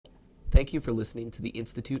Thank you for listening to the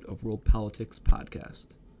Institute of World Politics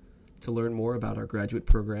podcast. To learn more about our graduate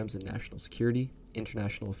programs in national security,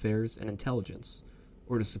 international affairs, and intelligence,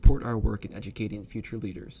 or to support our work in educating future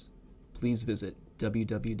leaders, please visit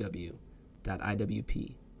www.iwp.edu.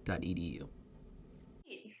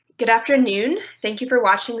 Good afternoon. Thank you for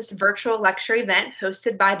watching this virtual lecture event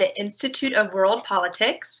hosted by the Institute of World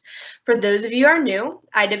Politics. For those of you who are new,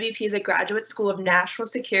 IWP is a graduate school of national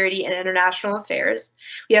security and international affairs.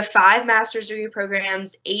 We have 5 master's degree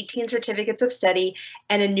programs, 18 certificates of study,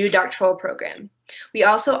 and a new doctoral program. We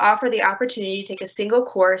also offer the opportunity to take a single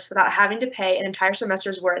course without having to pay an entire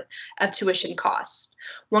semester's worth of tuition costs.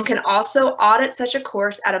 One can also audit such a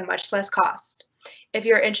course at a much less cost. If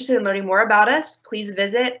you're interested in learning more about us, please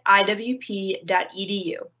visit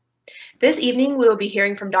iwp.edu. This evening, we will be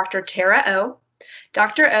hearing from Dr. Tara Oh.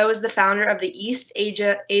 Dr. Oh is the founder of the East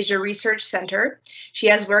Asia Research Center. She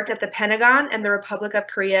has worked at the Pentagon and the Republic of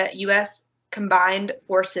Korea U.S. Combined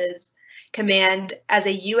Forces Command as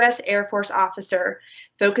a U.S. Air Force officer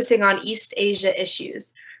focusing on East Asia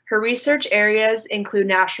issues. Her research areas include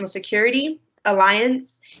national security,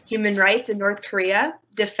 alliance, human rights in North Korea,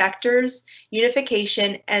 defectors,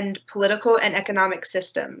 unification, and political and economic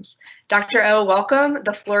systems. Dr. Oh, welcome.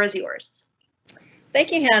 The floor is yours.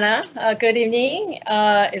 Thank you, Hannah. Good evening.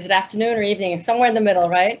 Is it afternoon or evening? Somewhere in the middle,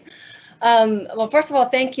 right? Well, first of all,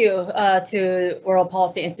 thank you to World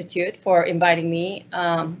Policy Institute for inviting me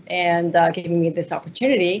and giving me this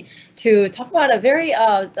opportunity to talk about a very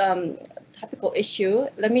topical issue.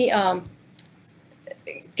 Let me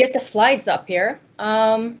get the slides up here.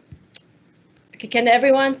 Can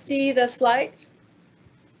everyone see the slides?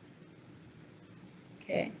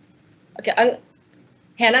 Okay.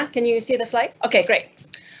 Hannah, can you see the slides? Okay, great.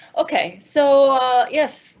 Okay, so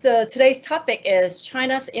yes, today's topic is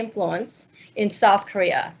China's influence in South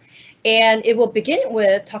Korea. And it will begin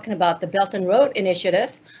with talking about the Belt and Road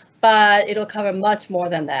Initiative, but it'll cover much more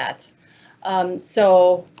than that. And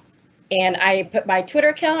I put my Twitter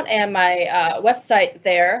account and my website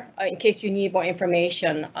there in case you need more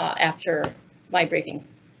information after my briefing.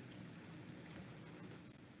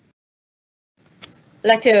 I'd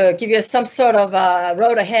like to give you some sort of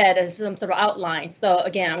road ahead as some sort of outline. So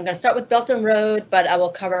again, I'm going to start with Belt and Road, but I will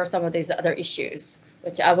cover some of these other issues,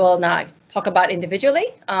 which I will not talk about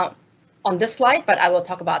individually on this slide, but I will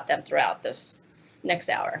talk about them throughout this next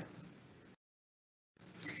hour.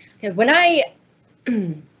 Okay, when I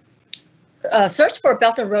search for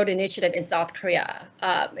Belt and Road Initiative in South Korea,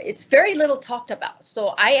 it's very little talked about.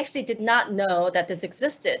 So I actually did not know that this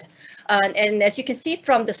existed. And as you can see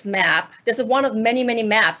from this map, this is one of many, many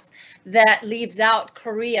maps that leaves out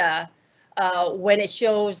Korea when it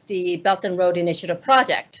shows the Belt and Road Initiative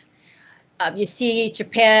project. You see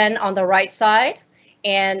Japan on the right side,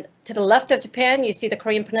 and to the left of Japan, you see the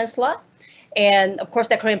Korean Peninsula. And of course,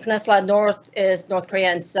 the Korean Peninsula, north is North Korea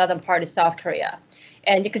and southern part is South Korea.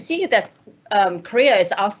 And you can see that Korea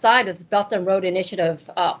is outside of the Belt and Road Initiative,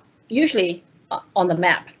 usually on the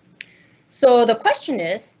map. So the question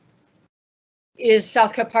is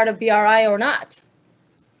South Korea part of BRI or not?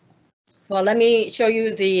 Well, let me show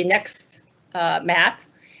you the next map.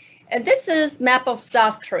 And this is map of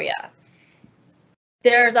South Korea.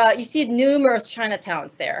 There's, you see numerous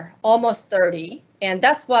Chinatowns there, almost 30. And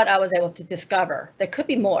that's what I was able to discover. There could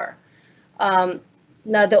be more.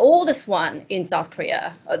 Now, the oldest one in South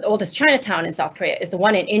Korea, the oldest Chinatown in South Korea is the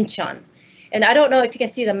one in Incheon. And I don't know if you can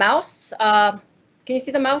see the mouse. Can you see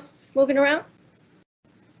the mouse moving around?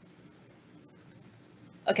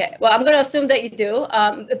 Okay, well, I'm going to assume that you do.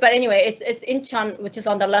 But anyway, it's Incheon, which is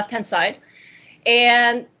on the left-hand side.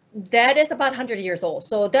 And that is about 100 years old.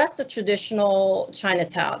 So that's the traditional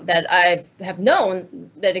Chinatown that I have known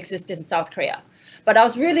that existed in South Korea. But I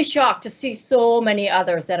was really shocked to see so many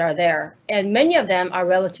others that are there, and many of them are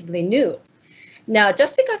relatively new. Now,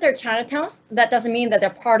 just because they're Chinatowns, that doesn't mean that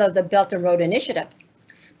they're part of the Belt and Road Initiative,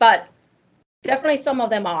 but definitely some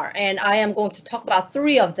of them are, and I am going to talk about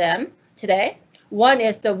 3 of them today. One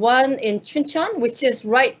is the one in Chuncheon, which is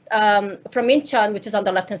right from Incheon, which is on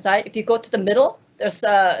the left-hand side. If you go to the middle, there's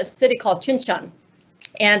a city called Chuncheon,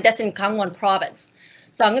 and that's in Gangwon Province.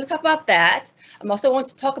 So I'm going to talk about that. I'm also going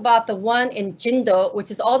to talk about the one in Jindo,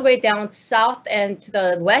 which is all the way down south and to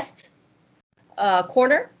the west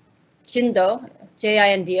corner, Jindo,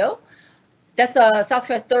 Jindo. That's South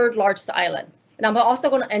Korea's 3rd largest island. And I'm also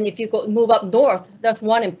going to, and if you move up north, there's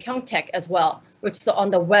one in Pyeongtaek as well, which is on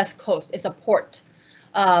the west coast. It's a port.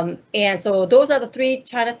 And so those are the 3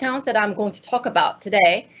 Chinatowns that I'm going to talk about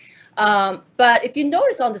today. But if you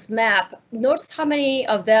notice on this map, notice how many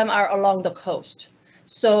of them are along the coast.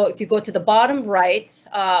 So if you go to the bottom right,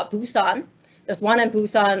 Busan, There's one in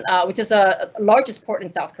Busan, which is the largest port in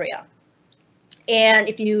South Korea. And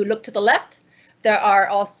if you look to the left, there are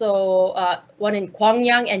also one in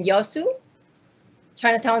Gwangyang and Yeosu.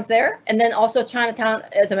 Chinatown's there. And then also Chinatown,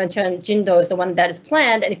 as I mentioned, Jindo is the one that is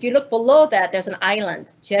planned. And if you look below that, there's an island,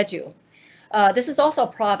 Jeju. This is also a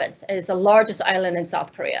province. It's the largest island in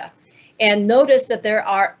South Korea. And notice that there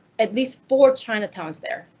are at least 4 Chinatowns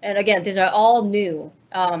there. And again, these are all new.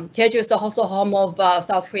 Jeju is also home of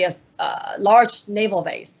South Korea's large naval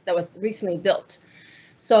base that was recently built.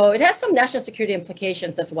 So it has some national security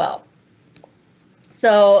implications as well.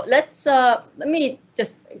 So let me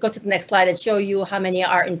just go to the next slide and show you how many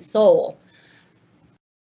are in Seoul.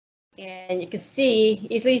 And you can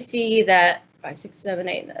easily see that 5, 6, 7,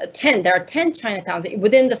 8, 10. There are 10 Chinatowns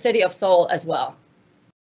within the city of Seoul as well.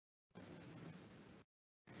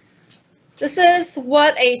 This is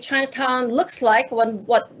what a Chinatown looks like,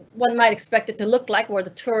 what one might expect it to look like, where the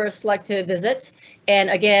tourists like to visit. And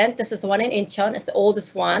again, this is the one in Incheon. It's the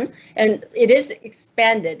oldest one, and it is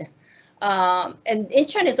expanded. And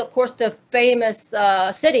Incheon is, of course, the famous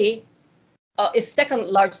city. It's second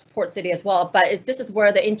largest port city as well, but this is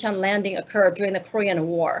where the Incheon landing occurred during the Korean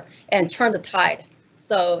War and turned the tide.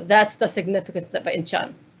 So that's the significance of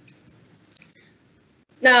Incheon.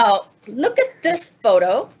 Now, look at this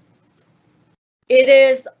photo. It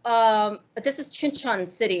is, this is Chuncheon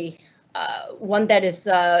City, one that is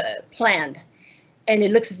planned, and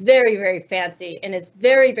it looks very, very fancy, and it's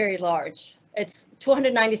very, very large. It's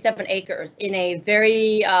 297 acres in a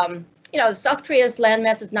very, South Korea's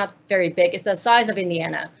landmass is not very big. It's the size of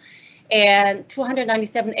Indiana, and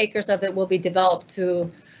 297 acres of it will be developed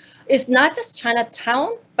to, it's not just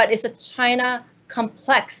Chinatown, but it's a China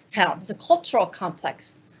complex town. It's a cultural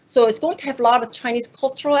complex. So it's going to have a lot of Chinese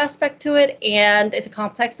cultural aspect to it, and it's a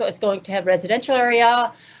complex, so it's going to have residential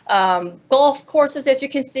area, golf courses, as you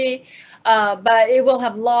can see, but it will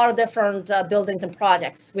have a lot of different buildings and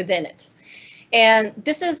projects within it. And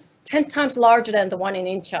this is 10 times larger than the one in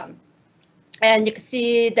Incheon. And you can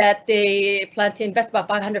see that they plan to invest about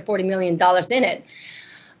 $540 million in it.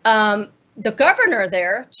 The governor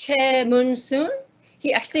there, Choi Moon-soon,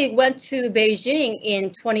 he actually went to Beijing in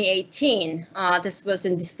 2018. This was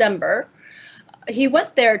in December. He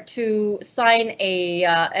went there to sign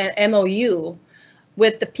an MOU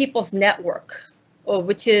with the People's Network,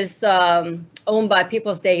 which is owned by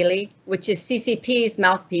People's Daily, which is CCP's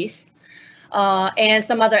mouthpiece, and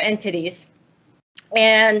some other entities.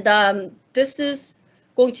 And this is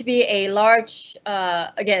going to be a large,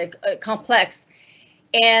 again, complex.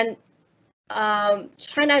 And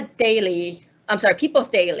People's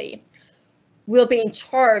Daily will be in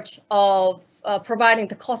charge of providing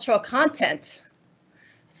the cultural content.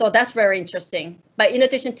 So that's very interesting. But in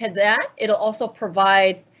addition to that, it'll also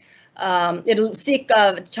provide, it'll seek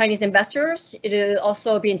Chinese investors. It'll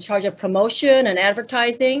also be in charge of promotion and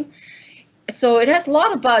advertising. So it has a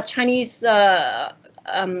lot of Chinese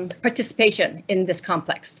participation in this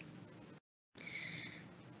complex.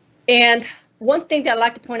 And one thing that I'd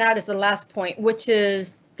like to point out is the last point, which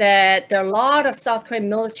is that there are a lot of South Korean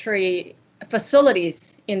military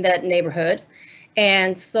facilities in that neighborhood.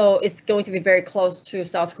 And so it's going to be very close to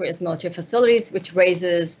South Korea's military facilities, which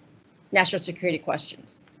raises national security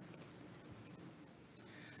questions.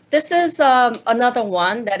 This is another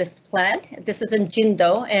one that is planned. This is in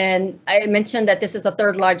Jindo, and I mentioned that this is the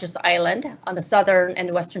 3rd largest island on the southern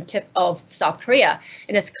and western tip of South Korea.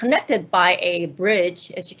 And it's connected by a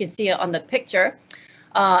bridge, as you can see on the picture,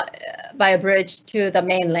 by a bridge to the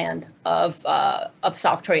mainland of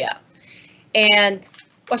South Korea. And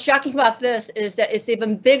what's shocking about this is that it's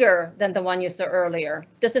even bigger than the one you saw earlier.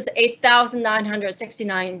 This is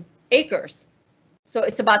 8,969 acres. So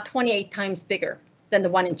it's about 28 times bigger than the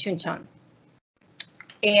one in Chuncheon.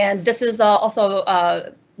 And this is also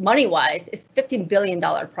money-wise, it's $15 billion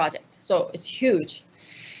project. So it's huge.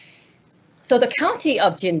 So the county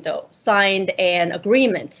of Jindo signed an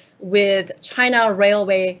agreement with China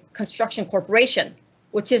Railway Construction Corporation,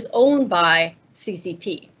 which is owned by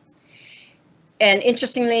CCP. And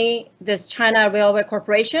interestingly, this China Railway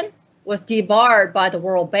Corporation was debarred by the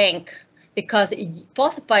World Bank because it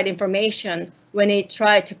falsified information when it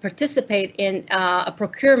tried to participate in a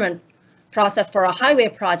procurement process for a highway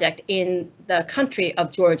project in the country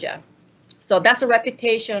of Georgia. So that's a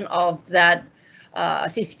reputation of that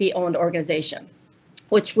CCP-owned organization,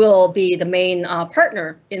 which will be the main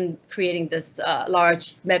partner in creating this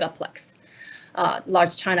large megaplex,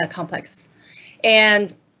 large China complex.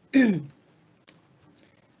 And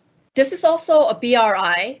This is also a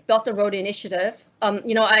BRI, Belt and Road Initiative.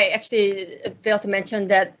 I actually failed to mention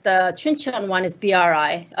that the Chuncheon one is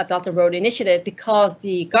BRI, a Belt and Road Initiative, because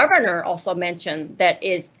the governor also mentioned that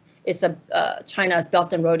it's China's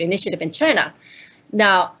Belt and Road Initiative in China.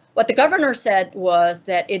 Now, what the governor said was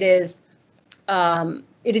that it is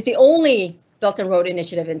the only Belt and Road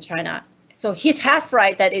Initiative in China. So he's half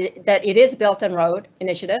right that it is Belt and Road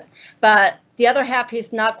Initiative, but the other half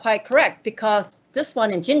is not quite correct, because this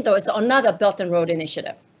one in Jindo is another Belt and Road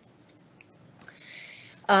Initiative.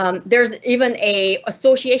 There's even an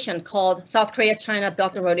association called South Korea-China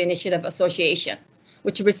Belt and Road Initiative Association,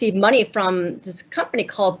 which received money from this company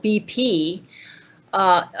called BP,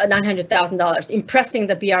 $900,000, impressing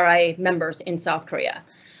the BRI members in South Korea.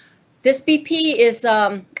 This BP is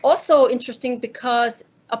also interesting because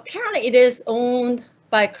apparently it is owned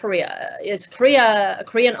by Korea. It's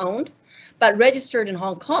Korean owned, but registered in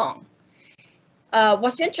Hong Kong.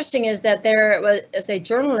 What's interesting is that there was a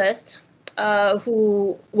journalist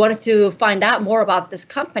who wanted to find out more about this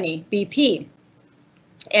company, BP.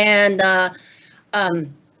 And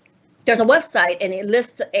there's a website, and it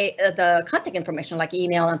lists the contact information, like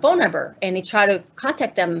email and phone number. And he tried to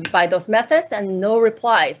contact them by those methods, and no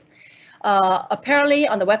replies. Apparently,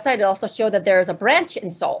 on the website, it also showed that there's a branch in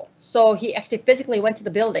Seoul. So he actually physically went to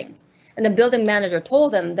the building, and the building manager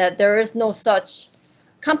told him that there is no such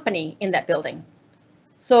company in that building.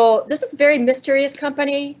 So this is a very mysterious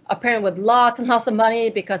company, apparently with lots and lots of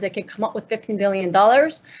money, because it can come up with $15 billion.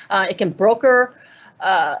 It can broker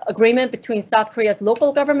agreement between South Korea's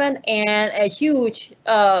local government and a huge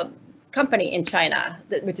company in China,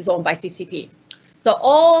 which is owned by CCP. So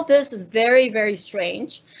all of this is very, very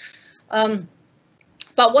strange.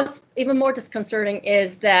 But what's even more disconcerting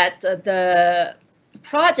is that the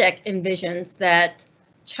project envisions that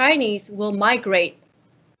Chinese will migrate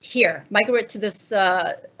to this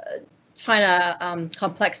China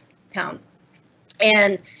complex town.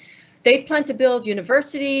 And they plan to build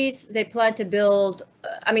universities. They plan to build,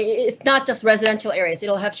 it's not just residential areas.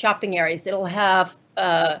 It'll have shopping areas. It'll have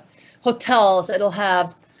hotels. It'll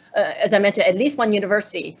have, as I mentioned, at least one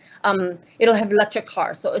university. It'll have electric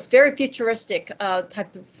cars. So it's very futuristic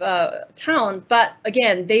type of town. But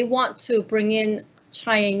again, they want to bring in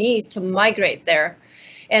Chinese to migrate there.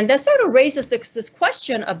 And that sort of raises this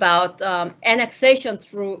question about annexation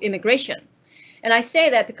through immigration. And I say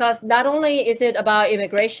that because not only is it about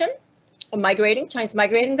immigration or Chinese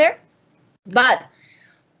migrating there, but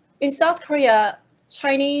in South Korea,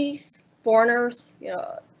 Chinese foreigners,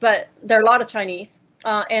 but there are a lot of Chinese,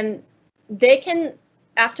 and they can,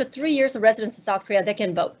 after 3 years of residence in South Korea, they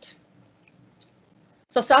can vote.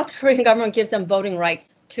 So South Korean government gives them voting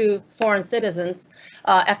rights to foreign citizens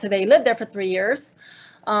after they live there for 3 years.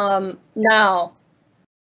 Now,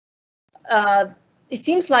 it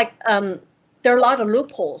seems like there are a lot of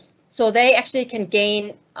loopholes, so they actually can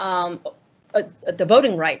gain the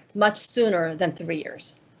voting right much sooner than 3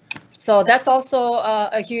 years. So that's also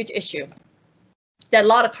a huge issue that a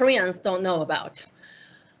lot of Koreans don't know about.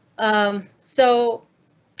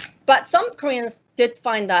 But some Koreans did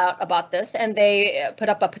find out about this, and they put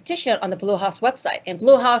up a petition on the Blue House website. And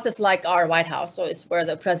Blue House is like our White House, so it's where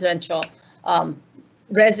the presidential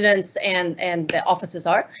residence and the offices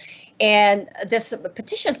are. And this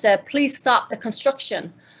petition said, please stop the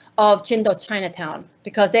construction of Jindo Chinatown,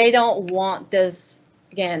 because they don't want this,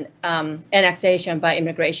 again, annexation by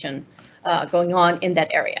immigration going on in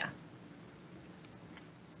that area.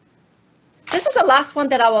 This is the last one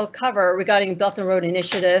that I will cover regarding Belt and Road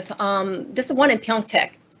Initiative. This is one in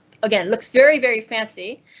Pyeongtaek. Again, looks very, very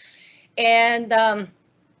fancy. And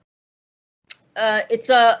it's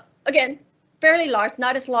again, fairly large,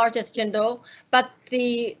 not as large as Jindo, but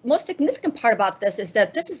the most significant part about this is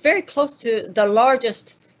that this is very close to the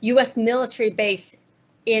largest US military base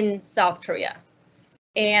in South Korea.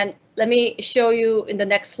 And let me show you in the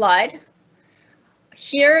next slide.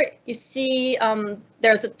 Here you see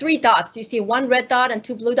there are the 3 dots. You see 1 red dot and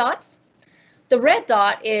 2 blue dots. The red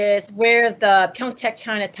dot is where the Pyeongtaek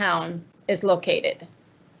Chinatown is located.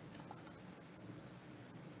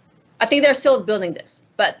 I think they're still building this,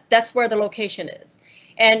 but that's where the location is.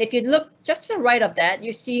 And if you look just to the right of that,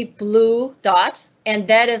 you see blue dot, and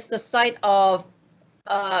that is the site of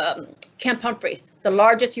Camp Humphreys, the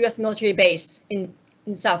largest US military base in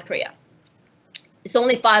South Korea. It's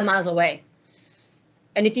only 5 miles away.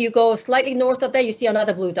 And if you go slightly north of that, you see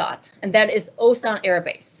another blue dot, and that is Osan Air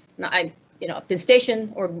Base. Now, I've been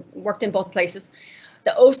stationed or worked in both places.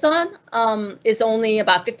 The Osan is only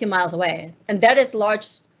about 50 miles away, and that is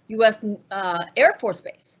largest US Air Force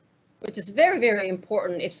Base, which is very, very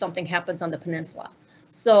important if something happens on the peninsula.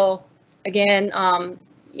 So again,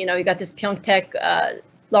 you know, you got this Pyeongtaek,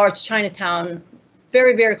 large Chinatown,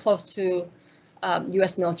 very, very close to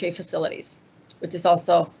U.S. military facilities, which is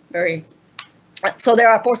also very, so there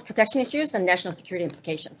are force protection issues and national security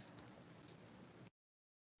implications.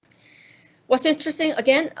 What's interesting,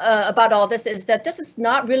 again, about all this is that this is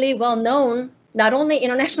not really well known, not only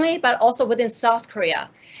internationally, but also within South Korea.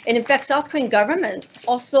 And in fact, South Korean government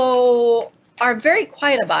also are very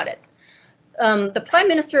quiet about it. The Prime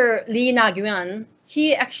Minister Lee Nak-yeon,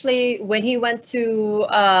 he actually, when he went to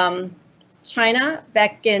China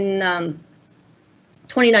back in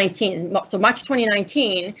 2019, so March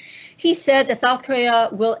 2019, he said that South Korea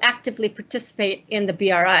will actively participate in the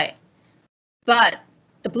BRI, but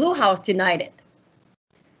the Blue House denied it.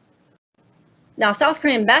 Now, South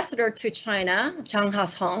Korean ambassador to China, Jang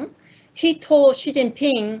Ha-sung, he told Xi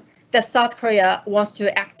Jinping that South Korea wants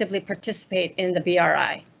to actively participate in the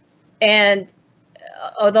BRI. And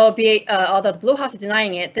although the Blue House is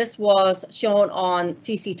denying it, this was shown on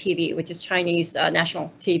CCTV, which is Chinese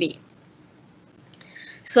national TV.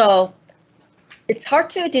 So it's hard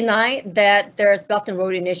to deny that there's Belt and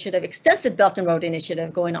Road Initiative, extensive Belt and Road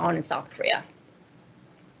Initiative going on in South Korea.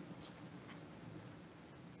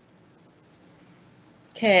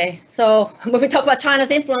 Okay, so when we talk about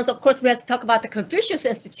China's influence, of course, we have to talk about the Confucius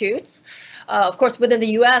Institutes. Of course, within the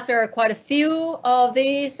US, there are quite a few of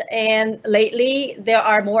these, and lately there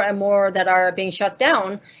are more and more that are being shut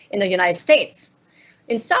down in the United States.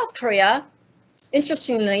 In South Korea,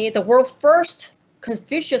 interestingly, the world's first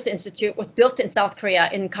Confucius Institute was built in South Korea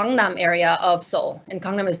in Gangnam area of Seoul, and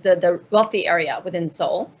Gangnam is the wealthy area within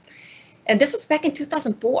Seoul. And this was back in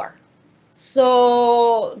 2004.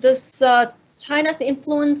 So this China's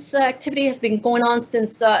influence activity has been going on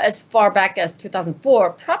since as far back as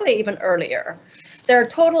 2004, probably even earlier. There are a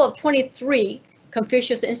total of 23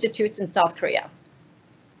 Confucius Institutes in South Korea.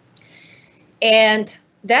 And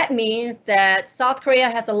that means that South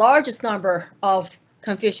Korea has the largest number of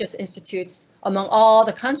Confucius Institutes among all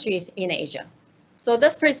the countries in Asia. So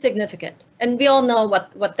that's pretty significant. And we all know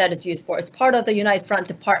what that is used for. It's part of the United Front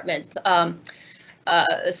Department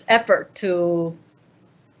effort to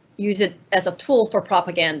use it as a tool for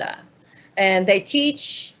propaganda. And they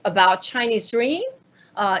teach about Chinese dream.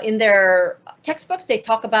 In their textbooks, they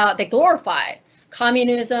glorify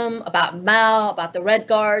communism, about Mao, about the Red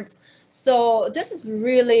Guards. So this is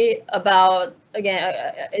really about, again,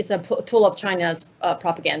 it's a tool of China's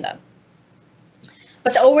propaganda.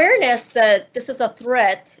 But the awareness that this is a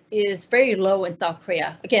threat is very low in South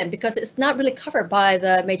Korea, again, because it's not really covered by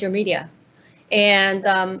the major media. And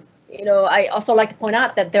you know, I also like to point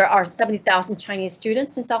out that there are 70,000 Chinese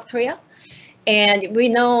students in South Korea. And we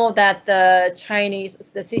know that the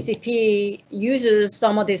CCP uses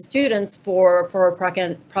some of these students for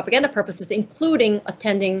propaganda purposes, including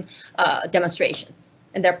attending demonstrations.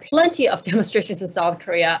 And there are plenty of demonstrations in South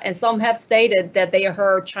Korea, and some have stated that they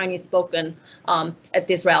heard Chinese spoken at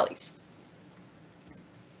these rallies.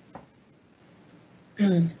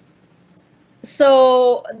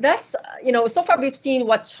 So that's, you know, so far we've seen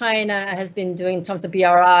what China has been doing in terms of BRI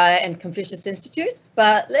and Confucius Institutes,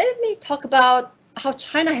 but let me talk about how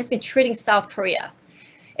China has been treating South Korea.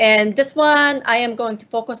 And this one, I am going to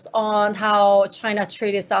focus on how China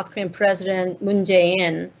treated South Korean President Moon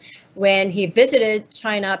Jae-in when he visited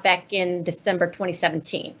China back in December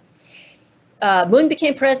 2017. Moon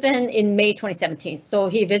became president in May 2017. So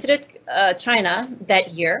he visited China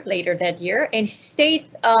that year, later that year, and he stayed,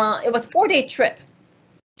 it was a 4-day trip.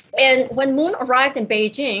 And when Moon arrived in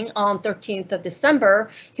Beijing on 13th of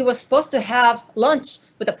December, he was supposed to have lunch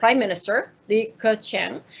with the Prime Minister, Li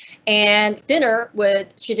Keqiang, and dinner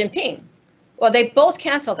with Xi Jinping. Well, they both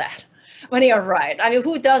canceled that when he arrived. I mean,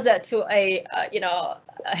 who does that to a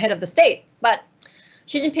head of the state? But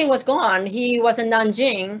Xi Jinping was gone. He was in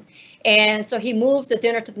Nanjing. And so he moved the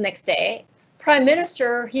dinner to the next day. Prime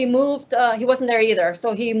Minister, he moved, he wasn't there either.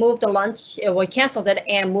 So he moved the lunch, he canceled it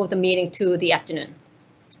and moved the meeting to the afternoon.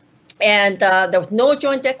 And there was no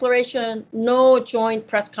joint declaration, no joint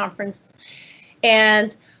press conference.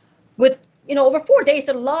 And with, you know, over 4 days,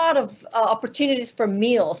 a lot of opportunities for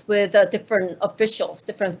meals with different officials,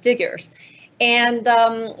 different figures. And,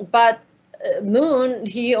 but Moon,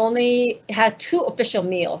 he only had 2 official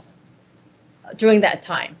meals during that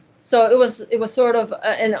time. So it was sort of,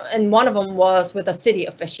 and one of them was with a city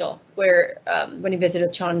official, where when he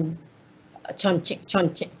visited Chongqing.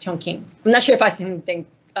 I'm not sure if I'm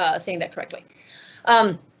saying that correctly.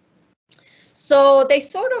 So they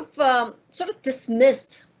sort of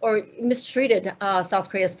dismissed or mistreated South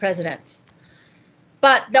Korea's president.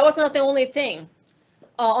 But that was not the only thing.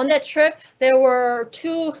 On that trip, there were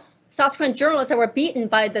 2 South Korean journalists that were beaten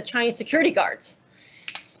by the Chinese security guards.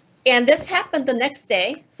 And this happened the next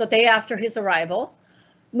day, so day after his arrival.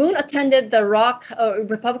 Moon attended the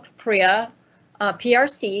Republic of Korea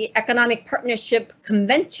PRC Economic Partnership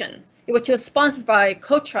Convention, which was sponsored by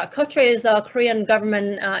KOTRA. KOTRA is a Korean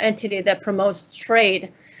government entity that promotes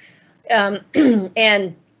trade, and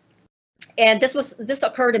this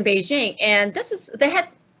occurred in Beijing. And they had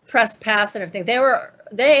press pass and everything.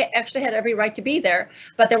 They actually had every right to be there,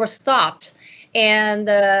 but they were stopped. And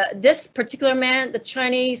this particular man, the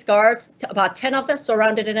Chinese guards, about 10 of them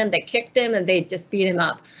surrounded him. They kicked him and they just beat him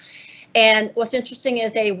up. And what's interesting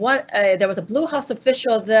is there was a Blue House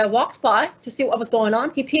official that walked by to see what was going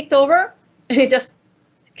on. He peeked over and he just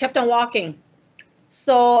kept on walking.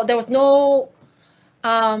 So there was no,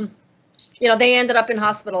 they ended up in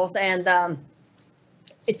hospitals, and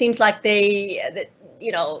it seems like the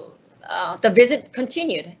visit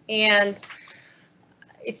continued, and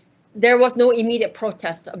there was no immediate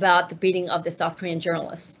protest about the beating of the South Korean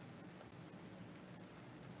journalists.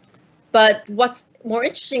 But what's more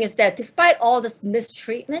interesting is that despite all this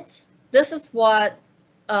mistreatment, this is what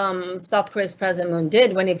South Korea's President Moon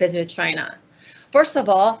did when he visited China. First of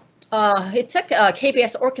all, he took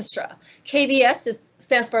KBS Orchestra. KBS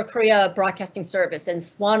stands for Korea Broadcasting Service, and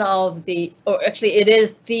it's it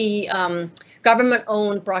is the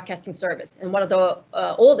government-owned broadcasting service and one of the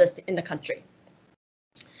oldest in the country.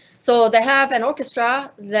 So they have an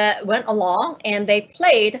orchestra that went along, and they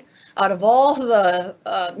played, out of all the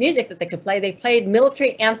music that they could play, they played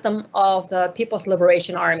military anthem of the People's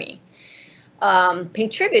Liberation Army,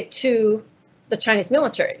 paying tribute to the Chinese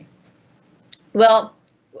military. Well,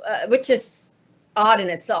 which is odd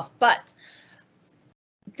in itself, but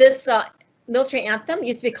this military anthem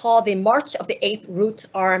used to be called the March of the 8th Route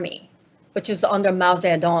Army, which was under Mao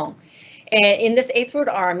Zedong. And in this 8th Route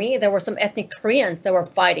Army, there were some ethnic Koreans that were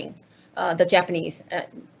fighting the Japanese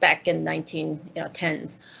back in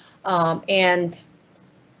 1910s. And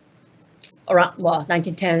around,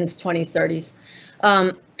 1910s, 20s,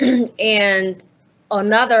 30s. And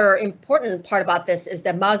another important part about this is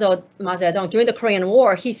that Mao Zedong, during the Korean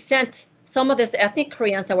War, he sent some of these ethnic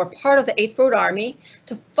Koreans that were part of the 8th Route Army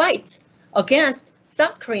to fight against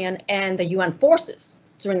South Korean and the UN forces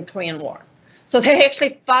during the Korean War. So they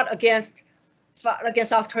actually fought against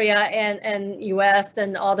South Korea and U.S.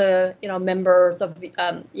 and all the members of the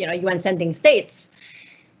UN sending states,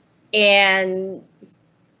 and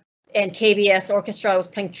KBS Orchestra was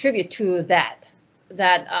playing tribute to that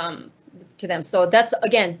to them. So that's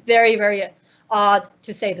again very, very odd,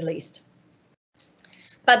 to say the least.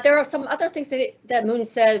 But there are some other things that Moon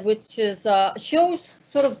said, which is shows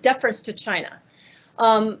sort of deference to China.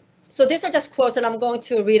 So these are just quotes, and I'm going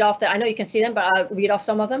to read off I know you can see them, but I'll read off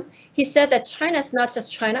some of them. He said that China is not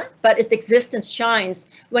just China, but its existence shines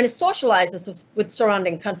when it socializes with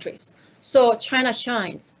surrounding countries. So China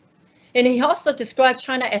shines. And he also described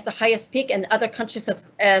China as the highest peak and other countries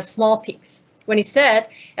as small peaks. When he said,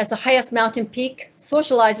 as the highest mountain peak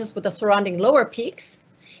socializes with the surrounding lower peaks,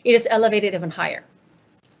 it is elevated even higher.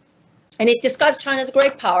 And it describes China as a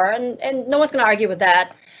great power, and no one's going to argue with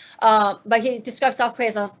that. But he describes South Korea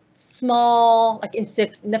as a small,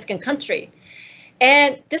 insignificant country.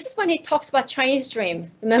 And this is when he talks about Chinese dream.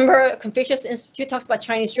 Remember, Confucius Institute talks about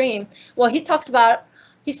Chinese dream. Well, he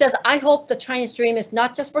says, I hope the Chinese dream is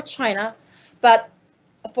not just for China, but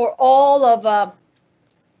for all of, I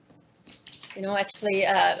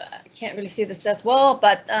can't really see this as well,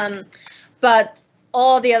 but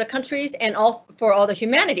all the other countries and for all the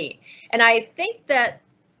humanity. And I think that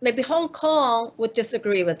maybe Hong Kong would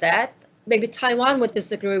disagree with that. Maybe Taiwan would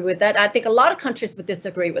disagree with that. I think a lot of countries would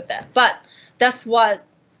disagree with that. But that's what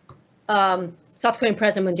South Korean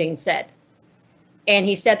President Moon Jae-in said. And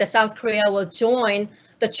he said that South Korea will join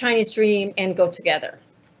the Chinese dream and go together.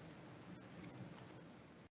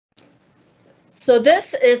 So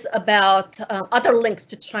this is about other links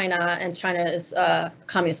to China and China's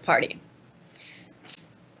Communist Party.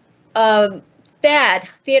 THAAD,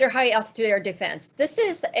 Theater High Altitude Air Defense. This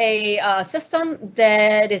is a system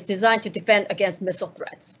that is designed to defend against missile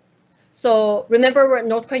threats. So remember where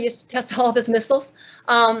North Korea used to test all these missiles?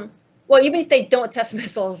 Well, even if they don't test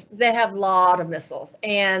missiles, they have a lot of missiles,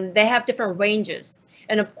 and they have different ranges.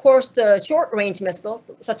 And of course, the short-range missiles,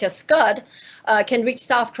 such as Scud, can reach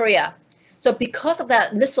South Korea. So because of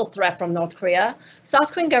that missile threat from North Korea,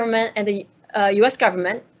 South Korean government and the US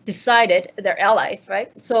government decided, their allies,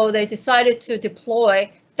 right? So they decided to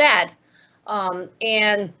deploy THAAD.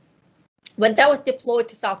 And when that was deployed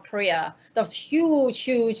to South Korea, there was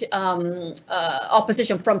huge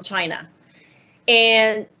opposition from China.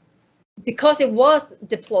 And because it was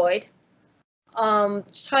deployed,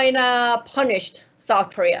 China punished South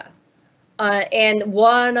Korea. And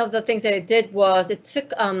one of the things that it did was it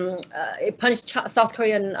punished South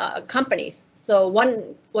Korean companies. So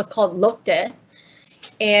one was called Lotte,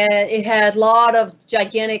 and it had a lot of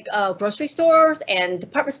gigantic grocery stores and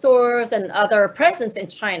department stores and other presence in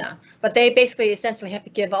China. But they basically essentially have to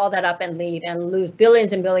give all that up and leave and lose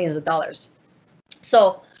billions and billions of dollars.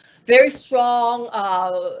 So very strong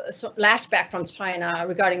lashback from China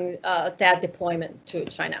regarding that deployment to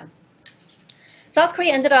China. South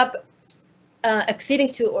Korea ended up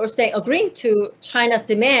agreeing to China's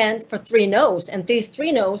demand for 3 no's, and these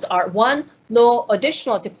 3 no's are: 1, no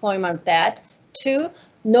additional deployment of that; 2,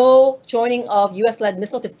 no joining of U.S.-led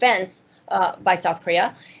missile defense by South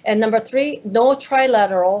Korea; and number 3, no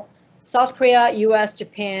trilateral South Korea, U.S.,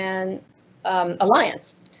 Japan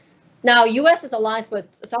alliance. Now, U.S. is alliance with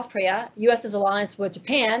South Korea, U.S. is alliance with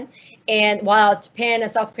Japan, and while Japan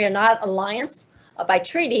and South Korea are not alliance by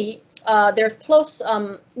treaty, there's close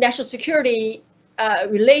national security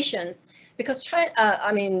relations because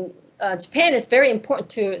Japan is very important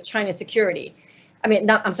to China's security.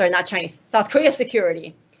 Not Chinese, South Korea's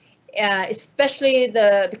security, especially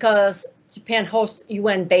because Japan hosts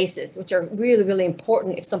UN bases, which are really, really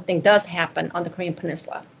important if something does happen on the Korean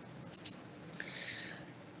Peninsula.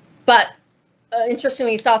 But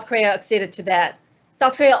interestingly, South Korea acceded to that.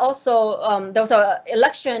 South Korea also, there was an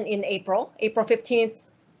election in April 15th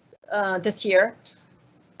this year,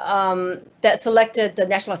 that selected the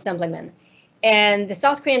National Assemblyman. And the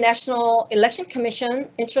South Korean National Election Commission,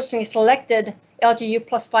 interestingly, selected LGU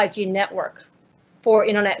plus 5G network for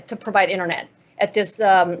internet, to provide internet at this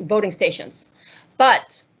voting stations.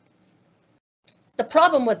 But the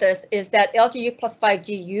problem with this is that LGU plus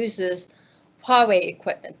 5G uses Huawei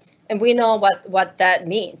equipment. And we know what that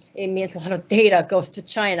means. It means a lot of data goes to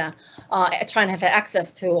China. China has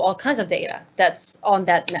access to all kinds of data that's on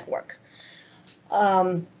that network.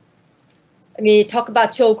 Let me talk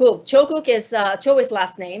about Cho Guk. Cho Guk is Cho's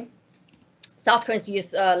last name. South Koreans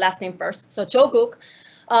use last name first. So Cho Guk,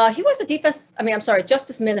 he was the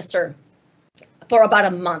Justice Minister for about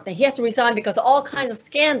a month, and he had to resign because of all kinds of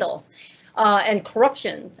scandals and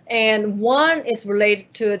corruption. And one is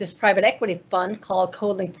related to this private equity fund called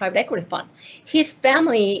Codelink Private Equity Fund. His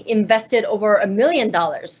family invested over $1 million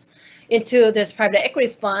into this private equity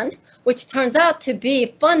fund, which turns out to be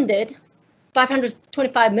funded.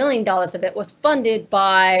 $525 million of it was funded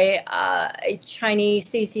by a Chinese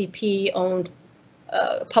CCP-owned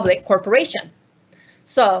public corporation.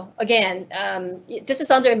 So again, this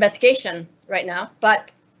is under investigation right now,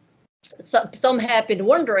 but some have been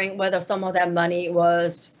wondering whether some of that money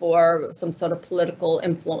was for some sort of political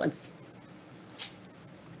influence.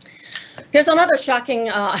 Here's another shocking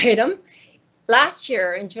item. Last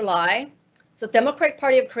year in July, the Democratic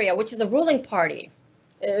Party of Korea, which is a ruling party,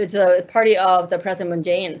 it's a party of the President Moon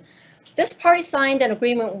Jae-in. This party signed an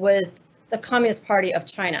agreement with the Communist Party of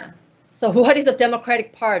China. So what is the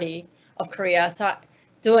Democratic Party of Korea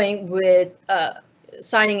doing with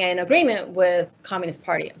signing an agreement with Communist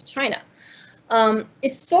Party of China?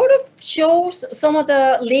 It sort of shows some of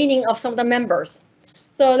the leaning of some of the members.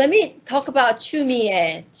 So let me talk about Chu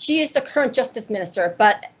Mi-ae. She is the current Justice Minister,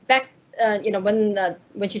 but back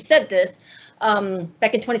when she said this,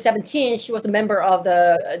 back in 2017, she was a member of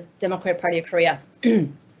the Democratic Party of Korea.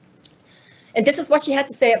 And this is what she had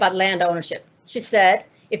to say about land ownership. She said,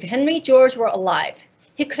 if Henry George were alive,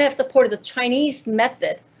 he could have supported the Chinese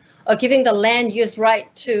method of giving the land use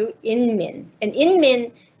right to Inmin. And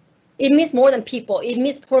Inmin, it means more than people. It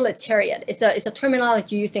means proletariat. It's a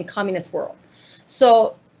terminology used in communist world.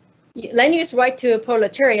 So land use right to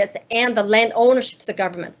proletariats and the land ownership to the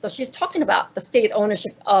government. So she's talking about the state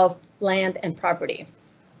ownership of land and property,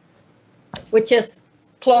 which is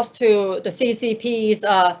close to the CCP's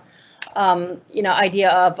idea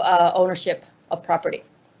of ownership of property.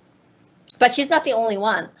 But she's not the only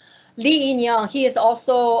one. Lee In-young, he is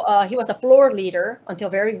also he was a floor leader until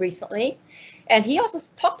very recently, and he also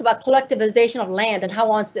talked about collectivization of land and how he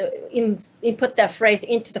wants to input that phrase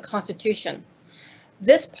into the Constitution.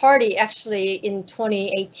 This party actually in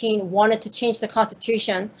 2018 wanted to change the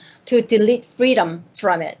Constitution to delete freedom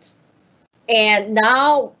from it. And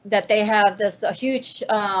now that they have this huge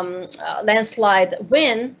landslide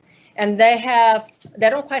win, and they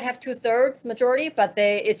don't quite have 2/3 majority, but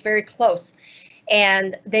it's very close.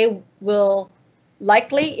 And they will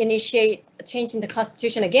likely initiate changing the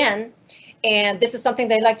Constitution again. And this is something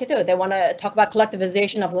they like to do. They want to talk about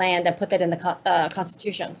collectivization of land and put that in the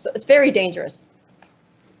Constitution. So it's very dangerous.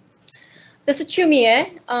 This is Chu Mi-ae,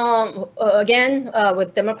 again,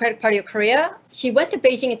 with Democratic Party of Korea. She went to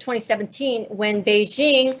Beijing in 2017 when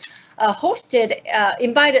Beijing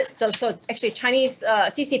invited, so actually Chinese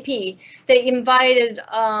CCP, they invited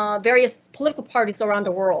various political parties around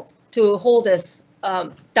the world to hold this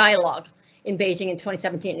dialogue in Beijing in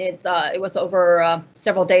 2017. It was over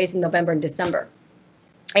several days in November and December.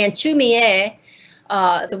 And Chu Mie,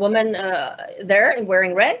 the woman there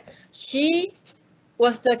wearing red, she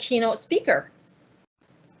was the keynote speaker.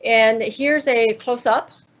 And here's a close-up.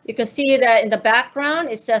 You can see that in the background,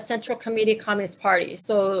 it says Central Committee Communist Party.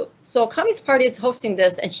 So Communist Party is hosting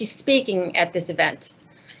this, and she's speaking at this event.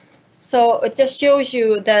 So it just shows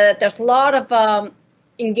you that there's a lot of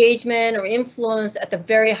engagement or influence at the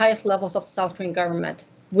very highest levels of the South Korean government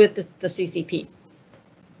with the CCP.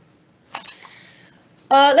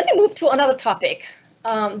 Let me move to another topic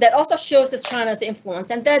that also shows China's influence,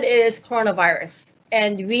 and that is coronavirus.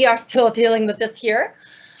 And we are still dealing with this here.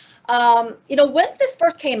 When this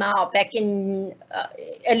first came out back in,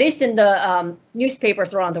 at least in the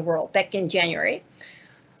newspapers around the world back in January,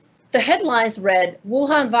 the headlines read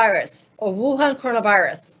Wuhan virus or Wuhan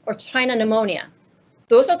coronavirus or China pneumonia.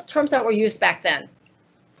 Those are the terms that were used back then.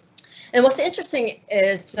 And what's interesting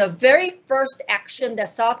is the very first action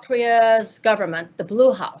that South Korea's government, the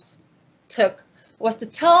Blue House, took was to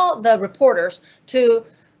tell the reporters to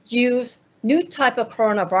use new type of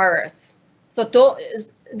coronavirus. So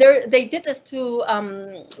they did this to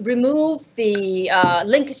remove the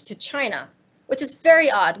linkage to China, which is very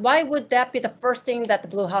odd. Why would that be the first thing that the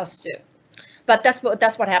Blue House do? But that's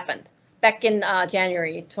what happened back in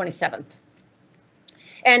January 27th.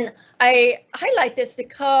 And I highlight this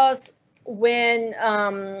because when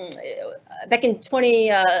back in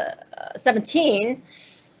 2017,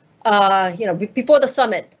 before the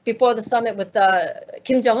summit with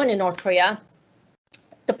Kim Jong-un in North Korea,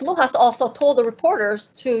 the Blue House also told the reporters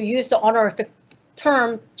to use the honorific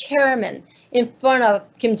term chairman in front of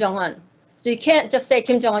Kim Jong-un. So you can't just say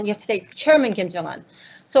Kim Jong-un, you have to say Chairman Kim Jong-un.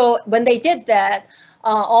 So when they did that,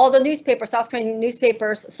 all the newspapers, South Korean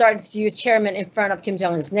newspapers, started to use chairman in front of Kim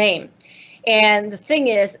Jong-un's name. And the thing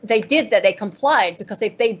is, they did that, they complied, because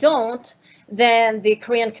if they don't, then the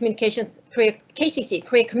KCC,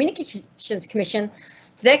 Korea Communications Commission,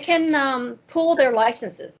 they can pull their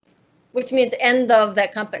licenses, which means end of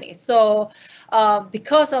that company. So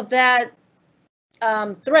because of that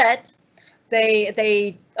threat,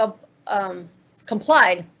 they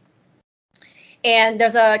complied. And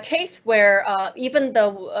there's a case where even the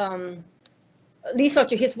Lee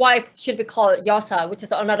Seok-ju, his wife, should be called Yosa, which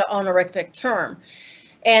is another honorific term.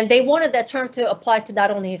 And they wanted that term to apply to not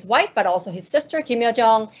only his wife, but also his sister, Kim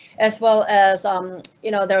Yo-jong, as well as,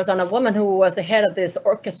 there was a woman who was the head of this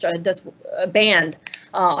orchestra, this band,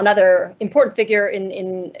 another important figure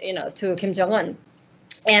to Kim Jong-un.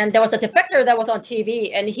 And there was a defector that was on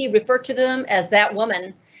TV, and he referred to them as that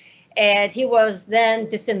woman. And he was then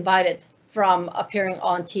disinvited from appearing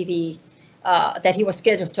on TV that he was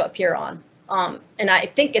scheduled to appear on. And I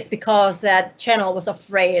think it's because that channel was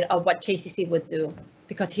afraid of what KCC would do,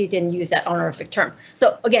 because he didn't use that honorific term.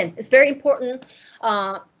 So again, it's very important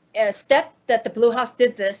step that the Blue House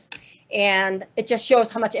did this, and it just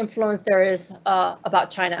shows how much influence there is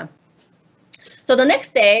about China. So the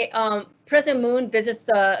next day, President Moon visits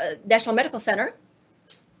the National Medical Center.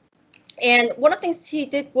 And one of the things he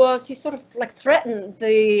did was he sort of threatened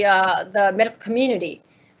the medical community,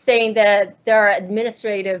 saying that there are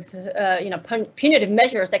administrative, punitive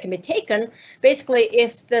measures that can be taken, basically,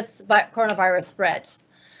 if this coronavirus spreads,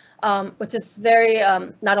 which is very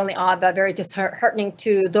not only odd, but very disheartening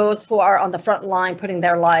to those who are on the front line putting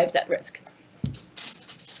their lives at risk.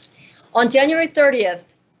 On January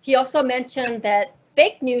 30th, he also mentioned that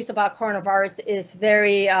fake news about coronavirus is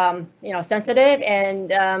very, sensitive,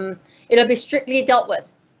 and it'll be strictly dealt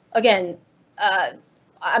with. Again,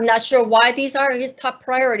 I'm not sure why these are his top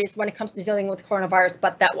priorities when it comes to dealing with coronavirus,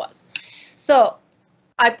 but that was. So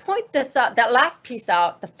I point this out, that last piece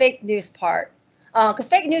out, the fake news part, because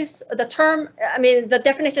fake news, the term, the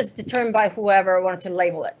definition is determined by whoever wanted to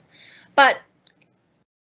label it. But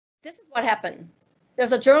this is what happened.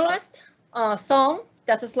 There's a journalist, Song,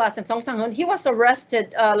 that's his last name, Song Sang-hun. He was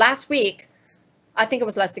arrested last week. I think it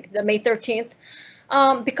was last week, May 13th,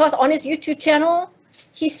 because on his YouTube channel,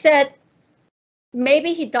 he said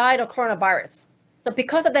maybe he died of coronavirus. So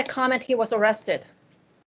because of that comment, he was arrested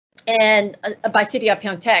and by city of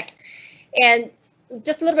Pyeongtaek. And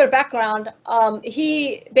just a little bit of background,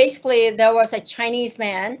 there was a Chinese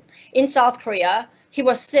man in South Korea. He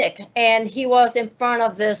was sick, and he was in front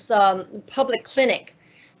of this public clinic,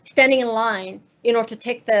 standing in line in order to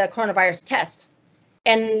take the coronavirus test.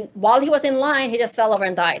 And while he was in line, he just fell over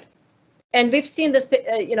and died. And we've seen this,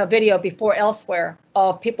 video before elsewhere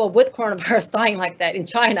of people with coronavirus dying like that in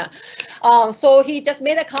China. So he just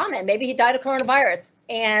made a comment. Maybe he died of coronavirus,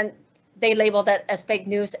 and they labeled that as fake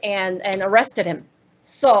news and arrested him.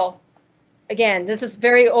 So again, this is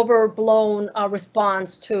very overblown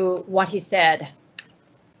response to what he said.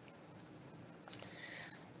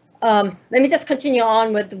 Let me just continue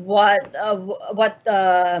on with what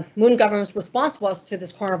Moon government's response was to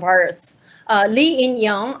this coronavirus. Lee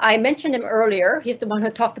In-young, I mentioned him earlier. He's the one who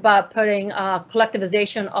talked about putting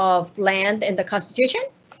collectivization of land in the constitution.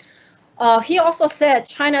 He also said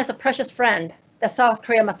China is a precious friend that South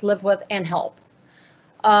Korea must live with and help.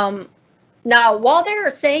 Now, while they're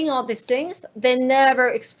saying all these things, they never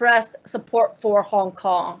expressed support for Hong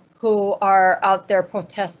Kong, who are out there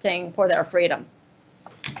protesting for their freedom.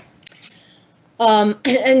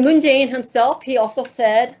 And Moon Jae-in himself, he also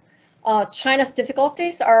said, China's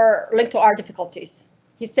difficulties are linked to our difficulties.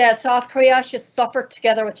 He said South Korea should suffer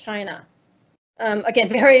together with China. Again,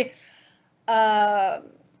 very,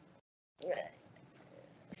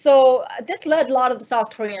 so this led a lot of the South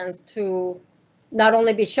Koreans to not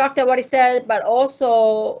only be shocked at what he said, but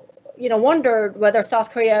also, wondered whether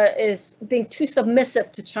South Korea is being too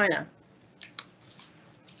submissive to China.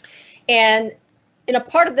 And,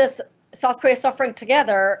 part of this South Korea suffering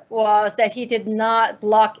together was that he did not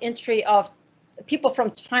block entry of people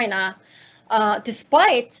from China,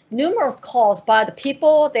 despite numerous calls by the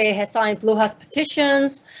people. They had signed Blue House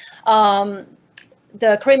petitions.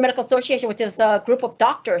 The Korean Medical Association, which is a group of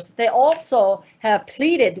doctors, they also have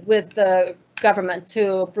pleaded with the government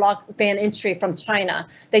to ban entry from China.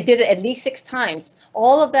 They did it at least 6 times.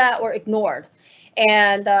 All of that were ignored.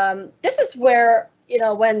 And this is where,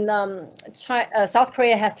 when South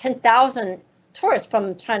Korea had 10,000 tourists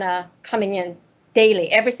from China coming in daily,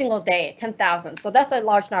 every single day, 10,000. So that's a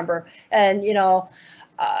large number. And,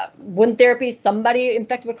 wouldn't there be somebody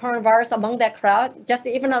infected with coronavirus among that crowd? Just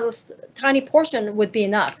even a tiny portion would be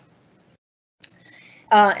enough.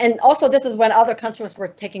 And also, this is when other countries were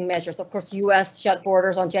taking measures. Of course, U.S. shut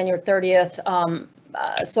borders on January 30th.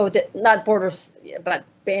 So not borders, but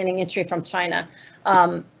banning entry from China.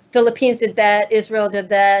 Philippines did that. Israel did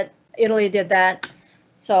that. Italy did that.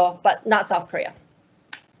 So, but not South Korea.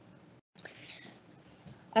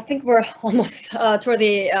 I think we're almost toward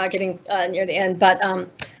the getting near the end. But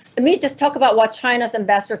let me just talk about what China's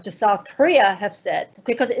ambassador to South Korea have said,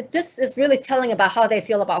 because this is really telling about how they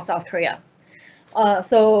feel about South Korea.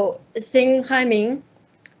 So Xing Haiming,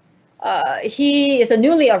 he is a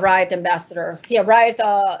newly arrived ambassador. He arrived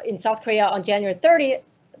in South Korea on January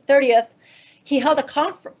 30th. He held a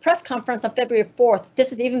press conference on February 4th.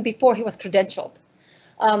 This is even before he was credentialed.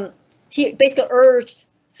 He basically urged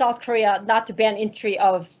South Korea not to ban entry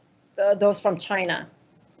of those from China.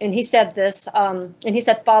 And he said this, and he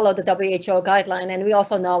said follow the WHO guideline. And we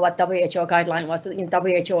also know what WHO guideline was.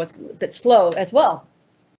 WHO was a bit slow as well.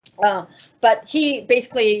 But he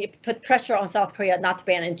basically put pressure on South Korea not to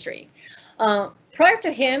ban entry. Prior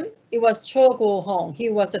to him, it was Cho Go-hong. He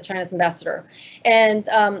was the China's ambassador. And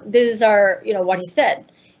this is what he said.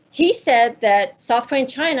 He said that South Korea and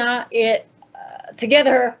China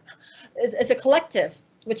together is a collective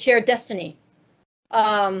with shared destiny.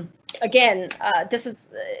 Again, this is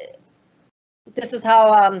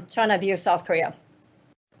how China views South Korea.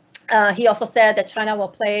 He also said that China will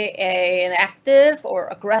play an active or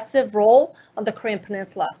aggressive role on the Korean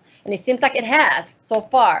Peninsula, and it seems like it has so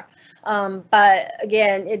far. But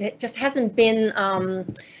again, it just hasn't been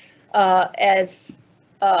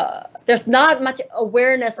there's not much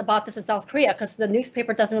awareness about this in South Korea because the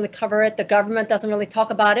newspaper doesn't really cover it, the government doesn't really talk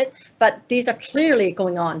about it, but these are clearly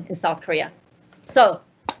going on in South Korea. So,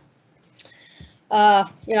 what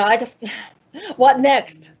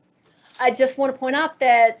next? I just want to point out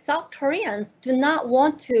that South Koreans do not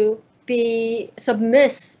want to be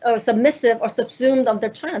submissive or subsumed under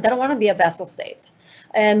China. They don't want to be a vassal state.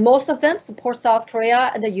 And most of them support South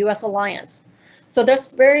Korea and the U.S. alliance. So there's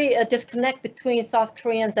very a disconnect between South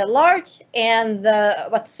Koreans at large and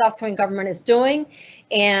what the South Korean government is doing,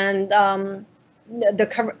 and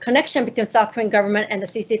the connection between South Korean government and the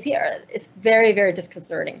CCP is very, very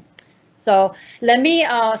disconcerting. So let me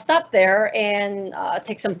stop there and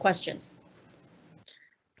take some questions.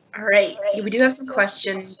 All right, we do have some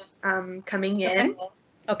questions coming in.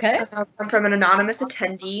 Okay. From an anonymous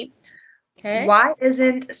attendee. Okay. Why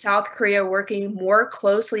isn't South Korea working more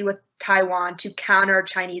closely with Taiwan to counter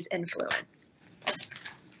Chinese influence?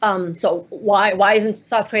 So why isn't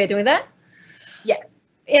South Korea doing that? Yes.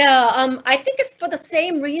 Yeah, I think it's for the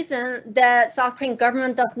same reason that South Korean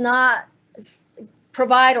government does not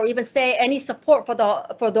provide or even say any support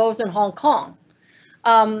for those in Hong Kong.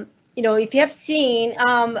 if you have seen,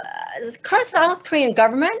 the current South Korean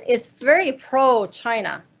government is very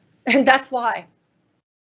pro-China, and that's why.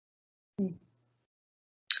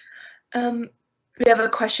 We have a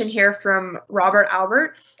question here from Robert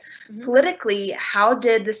Alberts. Mm-hmm. Politically, how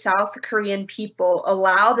did the South Korean people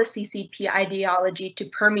allow the CCP ideology to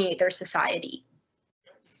permeate their society?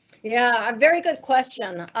 Yeah, a very good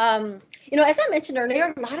question. As I mentioned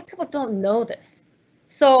earlier, a lot of people don't know this.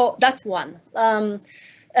 So that's one.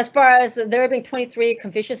 As far as there being 23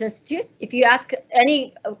 Confucius Institutes, if you ask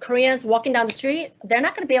any Koreans walking down the street, they're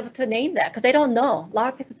not going to be able to name that because they don't know. A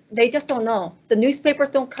lot of people, they just don't know. The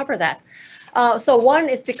newspapers don't cover that. So one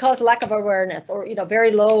is because lack of awareness, or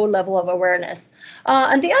very low level of awareness,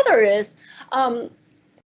 and the other is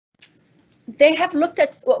they have looked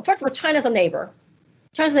at, well, first of all, China's a neighbor.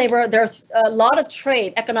 There's a lot of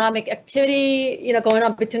trade, economic activity, going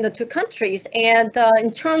on between the two countries. And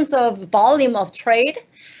in terms of volume of trade,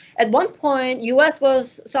 at one point, U.S.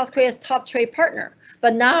 was South Korea's top trade partner,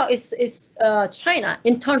 but now it's China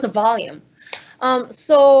in terms of volume.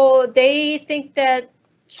 So they think that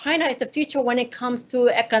China is the future when it comes to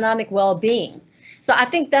economic well-being. So I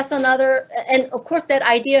think that's another, and of course that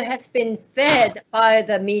idea has been fed by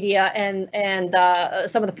the media and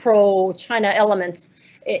some of the pro-China elements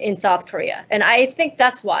in South Korea, and I think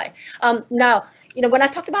that's why. Now, when I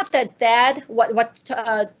talked about that what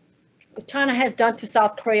China has done to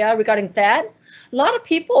South Korea regarding that, a lot of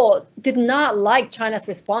people did not like China's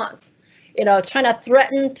response. China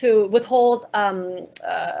threatened to withhold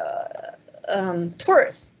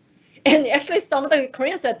tourists, and actually some of the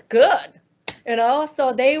Koreans said good.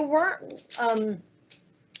 So they weren't.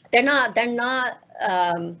 They're not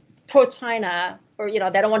pro-China, or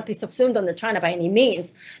they don't want to be subsumed under China by any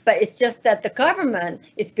means. But it's just that the government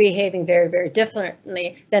is behaving very, very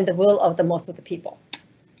differently than the will of the most of the people.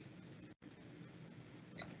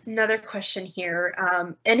 Another question here.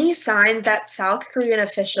 Any signs that South Korean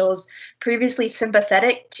officials previously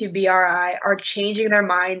sympathetic to BRI are changing their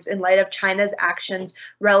minds in light of China's actions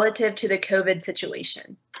relative to the COVID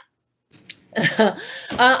situation?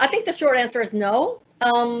 I think the short answer is no,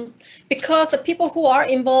 because the people who are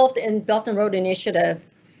involved in Belt and Road Initiative,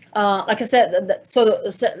 like I said, so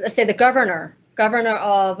let's say the governor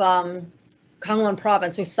of Gangwon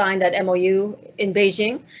Province, who signed that MOU in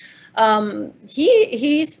Beijing,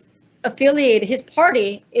 he's affiliated. His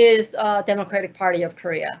party is Democratic Party of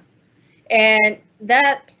Korea, and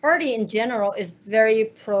that party in general is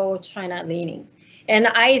very pro-China leaning. And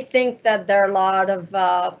I think that there are a lot of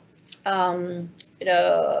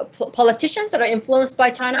politicians that are influenced by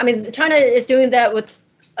China. I mean, China is doing that with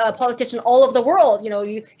politicians all over the world.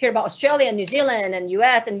 You hear about Australia and New Zealand and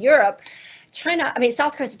US and Europe. China, I mean,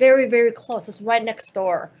 South Korea is very, very close. It's right next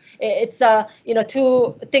door. It's,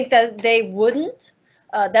 to think that they wouldn't,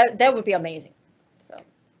 that would be amazing.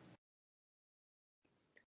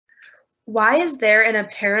 Why is there an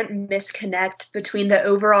apparent misconnect between the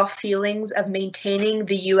overall feelings of maintaining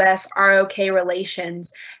the U.S. ROK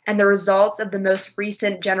relations and the results of the most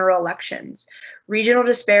recent general elections? Regional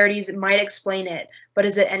disparities might explain it, but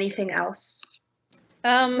is it anything else?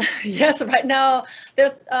 Yes, right now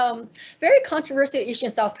there's very controversial issue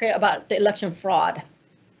in South Korea about the election fraud.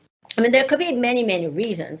 I mean, there could be many, many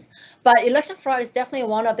reasons, but election fraud is definitely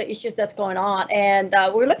one of the issues that's going on. And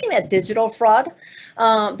we're looking at digital fraud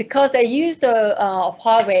because they used the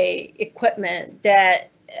Huawei equipment that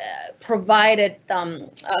provided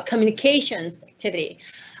communications activity.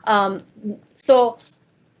 So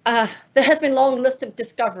there has been a long list of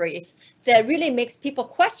discoveries that really makes people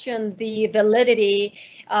question the validity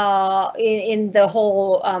in the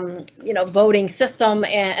whole, voting system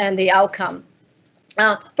and the outcome.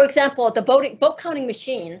 For example, the vote counting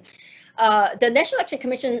machine, the National Election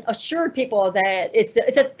Commission assured people that it's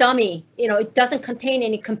a dummy. It doesn't contain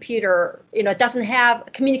any computer. It doesn't have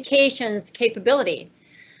communications capability.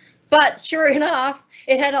 But sure enough,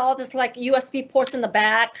 it had all this like USB ports in the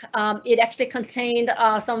back. It actually contained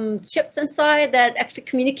some chips inside that actually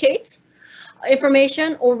communicates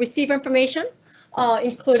information or receive information,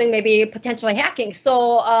 including maybe potentially hacking.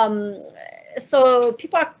 So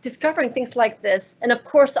people are discovering things like this. And of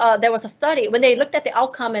course, there was a study when they looked at the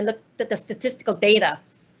outcome and looked at the statistical data.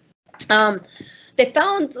 They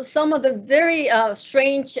found some of the very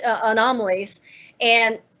strange anomalies.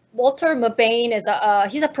 And Walter Mabane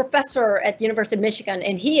he's a professor at University of Michigan,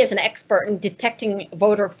 and he is an expert in detecting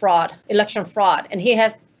voter fraud, election fraud. And he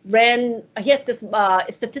has this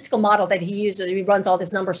statistical model that he uses. He runs all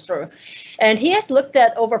these numbers through, and he has looked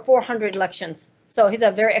at over 400 elections. So he's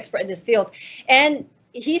a very expert in this field. And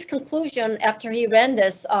his conclusion after he ran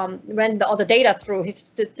all the data through his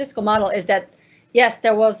statistical model is that Yes,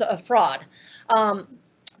 there was a fraud.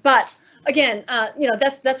 But again,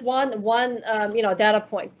 that's one data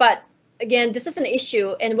point. But again, this is an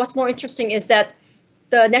issue. And what's more interesting is that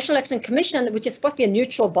the National Election Commission, which is supposed to be a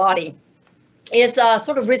neutral body, is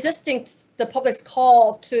sort of resisting the public's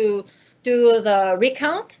call to do the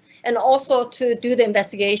recount and also to do the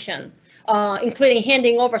investigation, including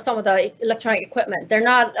handing over some of the electronic equipment. They're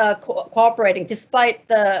not cooperating despite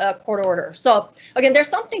the court order. So again, there's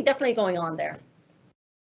something definitely going on there.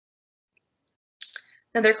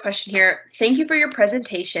 Another question here. Thank you for your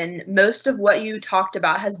presentation. Most of what you talked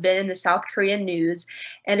about has been in the South Korean news,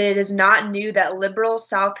 and it is not new that liberal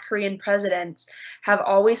South Korean presidents have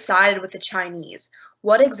always sided with the Chinese.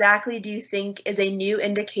 What exactly do you think is a new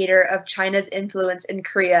indicator of China's influence in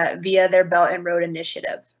Korea via their Belt and Road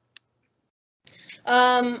Initiative?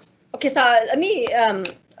 Okay, so let me,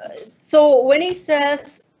 so when he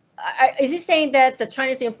says, is he saying that the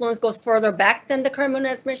Chinese influence goes further back than the current Moon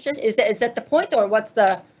administration? Is that the point, or what's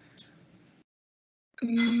the?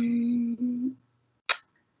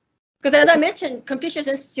 Because as I mentioned, Confucius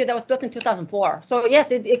Institute that was built in 2004. So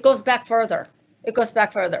yes, it goes back further. It goes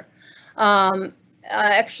back further.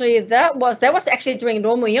 Actually, that was actually during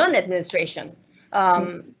Roh Moo-hyun administration.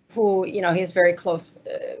 Who he's very close.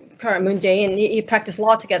 Current Moon Jae-in, he practiced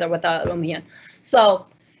law together with Roh Moo-hyun. So.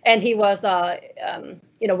 And he was, when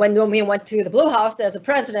Roh Moo-hyun went to the Blue House as a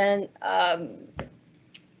president,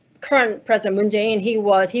 current President Moon Jae-in, he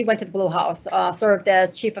went to the Blue House, served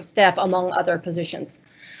as chief of staff among other positions.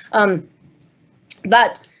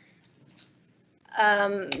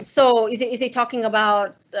 So is he talking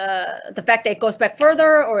about the fact that it goes back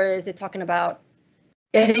further, or is it talking about?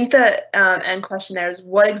 I think the end question there is,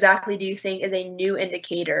 what exactly do you think is a new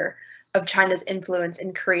indicator of China's influence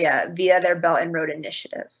in Korea via their Belt and Road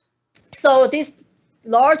Initiative? So these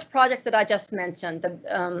large projects that I just mentioned,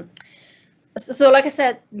 so like I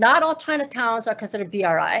said, not all Chinatowns are considered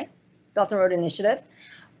BRI, Belt and Road Initiative,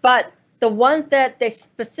 but the ones that they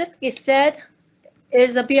specifically said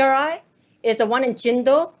is a BRI is the one in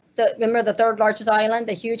Jindo, remember the third largest island,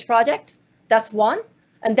 the huge project? That's one.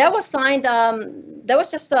 And that was signed, that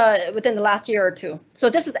was just within the last year or two. So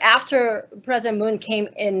this is after President Moon came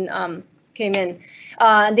in. And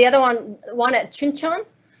the other one at Chuncheon,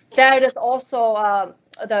 that is also,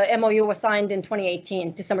 the MOU was signed in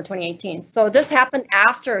 2018, December 2018. So this happened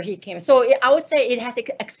after he came. So I would say it has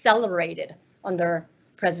accelerated under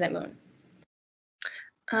President Moon.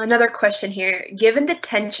 Another question here. Given the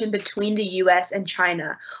tension between the US and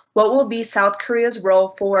China, what will be South Korea's role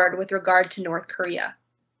forward with regard to North Korea?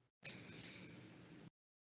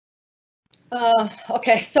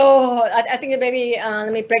 Okay, so I think maybe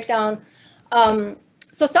let me break down.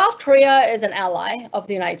 So South Korea is an ally of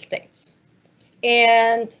the United States.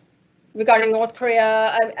 And regarding North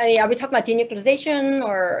Korea, I mean, are we talking about denuclearization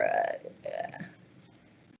or?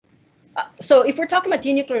 So if we're talking about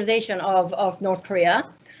denuclearization of North Korea,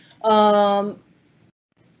 I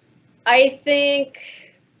think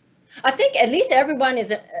at least everyone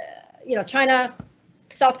is, China,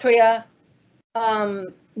 South Korea,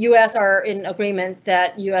 U.S. are in agreement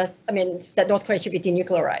that that North Korea should be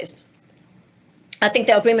denuclearized. I think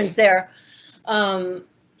the agreement's there.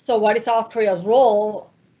 So what is South Korea's role?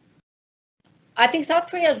 I think South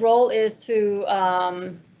Korea's role is to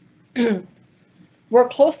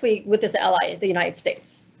work closely with its ally, the United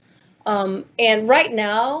States. And right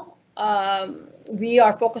now, we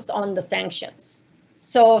are focused on the sanctions.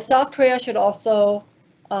 So South Korea should also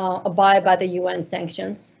abide by the UN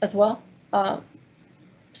sanctions as well.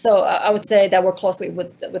 So I would say that we're closely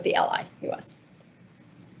with the ally, US.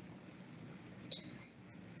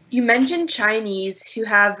 You mentioned Chinese who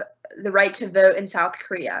have the right to vote in South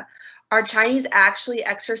Korea. Are Chinese actually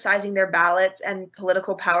exercising their ballots and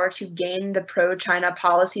political power to gain the pro-China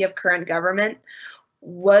policy of current government?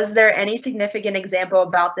 Was there any significant example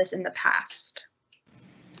about this in the past?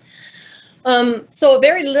 So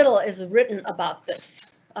very little is written about this.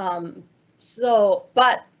 So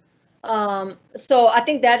I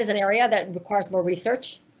think that is an area that requires more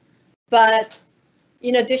research. But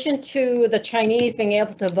in addition to the Chinese being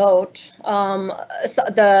able to vote,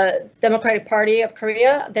 the Democratic Party of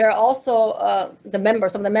Korea, they're also some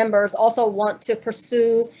of the members also want to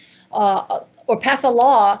pursue or pass a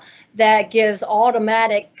law that gives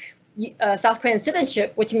automatic South Korean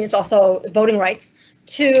citizenship, which means also voting rights,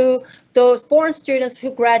 to those foreign students who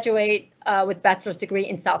graduate with bachelor's degree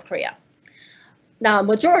in South Korea. Now,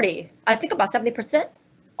 majority, I think about 70%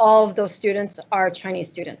 of those students are Chinese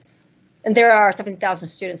students. And there are 70,000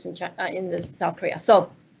 students in South Korea,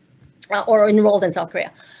 so or enrolled in South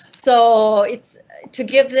Korea. So it's to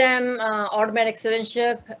give them automatic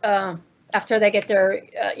citizenship. after they get their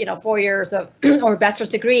 4 years of or bachelor's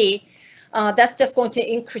degree, that's just going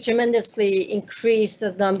to tremendously increase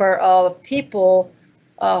the number of people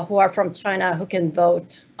who are from China who can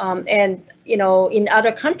vote. And in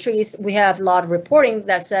other countries, we have a lot of reporting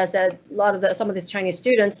that says that some of these Chinese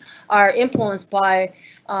students are influenced by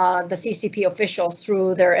the CCP officials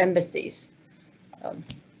through their embassies. So.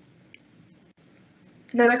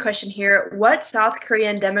 Another question here. What South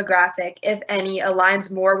Korean demographic, if any,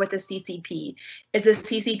 aligns more with the CCP? Is the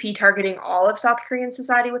CCP targeting all of South Korean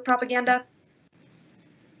society with propaganda?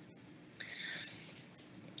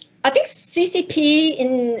 I think CCP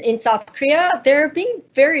in South Korea, they're being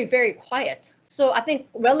very, very quiet. So I think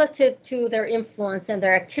relative to their influence and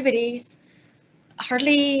their activities,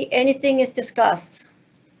 hardly anything is discussed.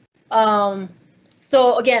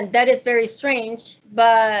 So again, that is very strange,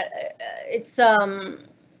 but it's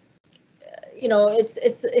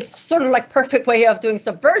it's sort of like perfect way of doing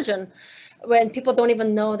subversion when people don't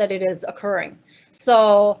even know that it is occurring.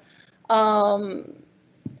 So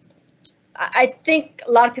I think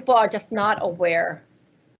a lot of people are just not aware.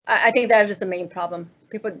 I think that is the main problem.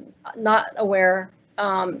 People not aware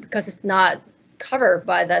because it's not covered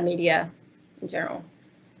by the media in general.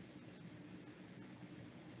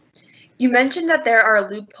 You mentioned that there are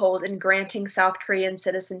loopholes in granting South Korean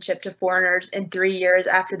citizenship to foreigners in 3 years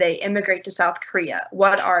after they immigrate to South Korea.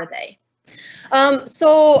 What are they?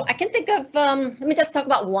 So I can think of, let me just talk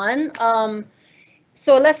about one.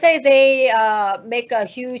 So let's say they make a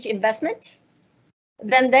huge investment,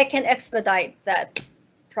 then they can expedite that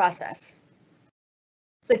process.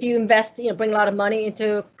 So if you invest, bring a lot of money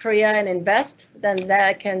into Korea and invest, then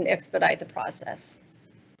that can expedite the process.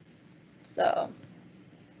 So,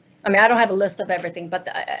 I mean, I don't have a list of everything, but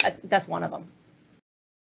that's one of them.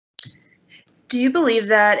 Do you believe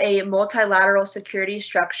that a multilateral security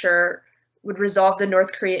structure would resolve the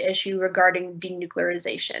North Korea issue regarding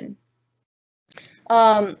denuclearization?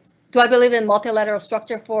 Do I believe in multilateral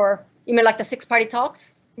structure for, you mean like the six-party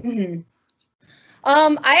talks? Mm-hmm.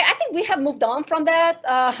 I think we have moved on from that.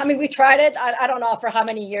 I mean, we tried it. I don't know for how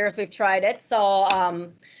many years we've tried it. So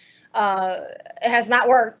it has not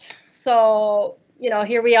worked. So,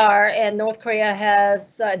 here we are, and North Korea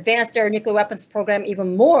has advanced their nuclear weapons program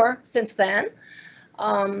even more since then.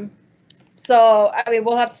 So, I mean,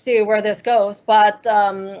 we'll have to see where this goes. But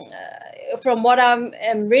from what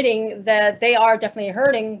I'm reading, that they are definitely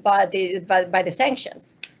hurting by the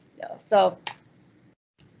sanctions. So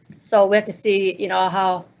we have to see,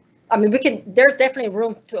 how. I mean, there's definitely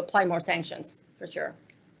room to apply more sanctions for sure.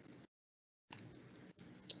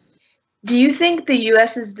 Do you think the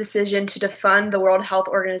U.S.'s decision to defund the World Health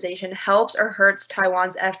Organization helps or hurts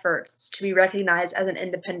Taiwan's efforts to be recognized as an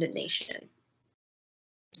independent nation?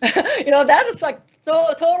 That is like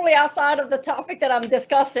so totally outside of the topic that I'm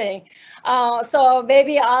discussing. So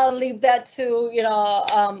maybe I'll leave that to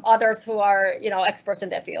others who are experts in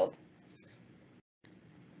that field.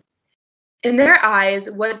 In their eyes,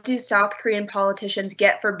 what do South Korean politicians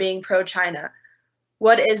get for being pro-China?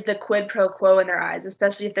 What is the quid pro quo in their eyes,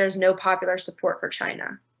 especially if there's no popular support for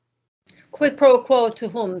China? Quid pro quo to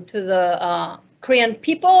whom? To the Korean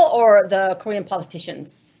people or the Korean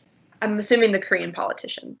politicians? I'm assuming the Korean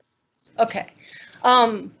politicians. Okay.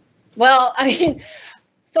 Well, I mean,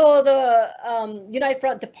 so the United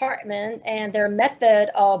Front Department and their method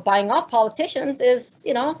of buying off politicians is,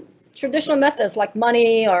 traditional methods like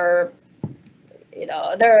money or,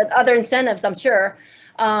 there are other incentives, I'm sure.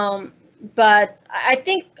 But I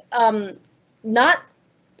think not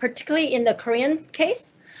particularly in the Korean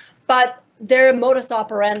case, but their modus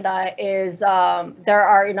operandi is there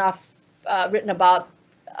are enough written about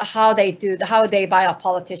how they buy off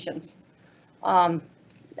politicians.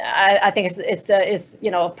 I think it's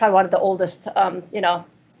probably one of the oldest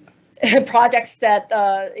projects that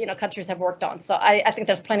countries have worked on. So I think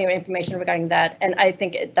there's plenty of information regarding that, and I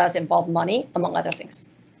think it does involve money among other things.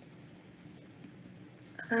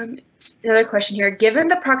 Another question here. Given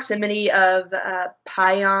the proximity of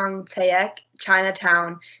Pyeongtaek,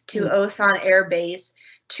 Chinatown, to Osan Air Base,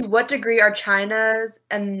 to what degree are China's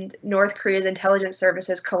and North Korea's intelligence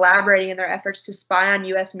services collaborating in their efforts to spy on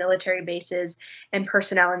U.S. military bases and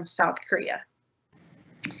personnel in South Korea?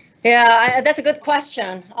 Yeah, that's a good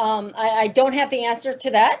question. I don't have the answer to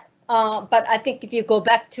that, but I think if you go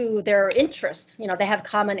back to their interests, they have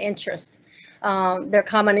common interests. Their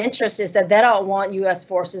common interest is that they don't want U.S.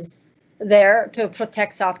 forces there to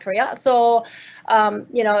protect South Korea. So,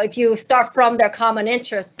 if you start from their common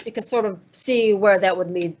interests, you can sort of see where that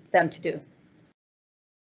would lead them to do.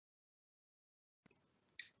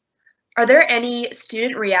 Are there any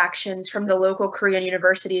student reactions from the local Korean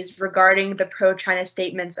universities regarding the pro-China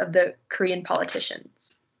statements of the Korean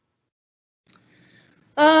politicians?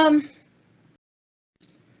 I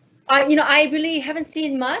really haven't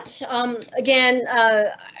seen much. Again,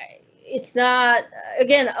 it's not.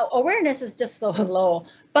 Again, awareness is just so low.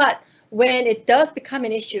 But when it does become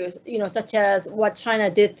an issue, such as what China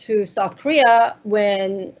did to South Korea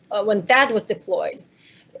when that was deployed,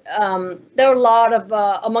 there are a lot of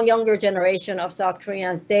among younger generation of South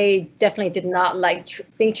Koreans. They definitely did not like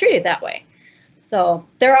being treated that way. So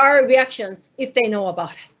there are reactions if they know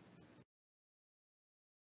about it.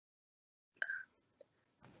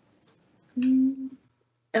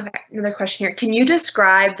 Okay, another question here. Can you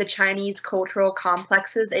describe the Chinese cultural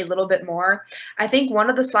complexes a little bit more? I think one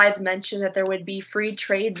of the slides mentioned that there would be free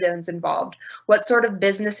trade zones involved. What sort of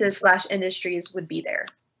businesses / industries would be there?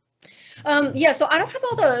 Yeah, so I don't have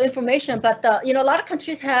all the information, but a lot of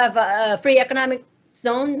countries have a free economic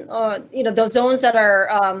zone, or those zones that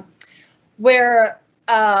are where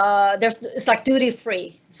it's like duty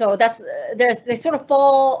free. So they sort of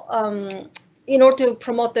fall in order to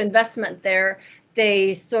promote the investment there.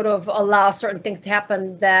 They sort of allow certain things to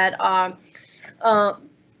happen that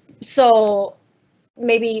so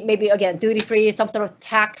maybe again duty free, some sort of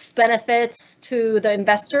tax benefits to the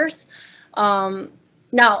investors.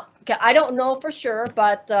 Now, okay, I don't know for sure,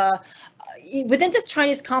 but within the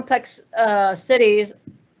Chinese complex cities,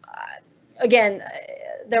 again,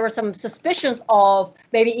 there were some suspicions of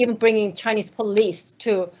maybe even bringing Chinese police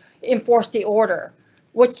to enforce the order,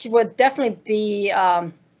 which would definitely be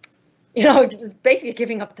basically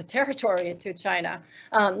giving up the territory to China.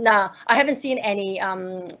 Now, I haven't seen any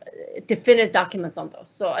definitive documents on those,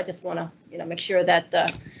 so I just want to make sure that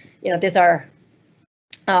these are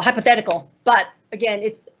hypothetical. But again,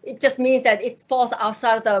 it just means that it falls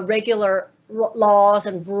outside of the regular laws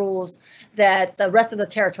and rules that the rest of the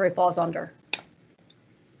territory falls under.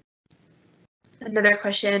 Another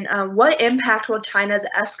question, what impact will China's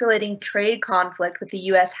escalating trade conflict with the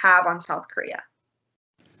U.S. have on South Korea?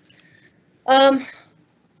 I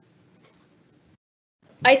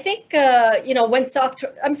think, when South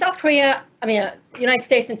Korea, United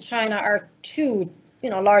States and China are two,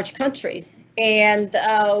 large countries. And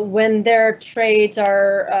when their trades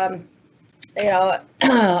are,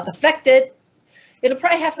 affected, it'll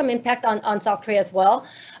probably have some impact on South Korea as well.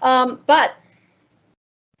 But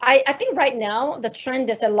I think right now the trend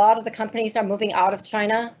is a lot of the companies are moving out of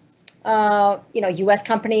China. U.S.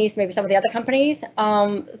 companies, maybe some of the other companies.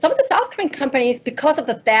 Some of the South Korean companies, because of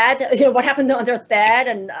the THAAD, what happened under THAAD,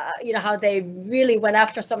 and how they really went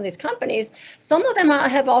after some of these companies. Some of them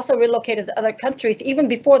have also relocated to other countries even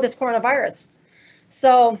before this coronavirus.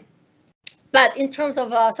 So, but in terms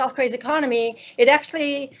of South Korea's economy, it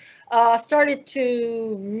actually started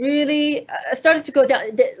to go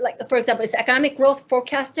down. Like, for example, its economic growth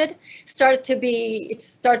forecasted started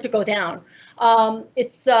to go down.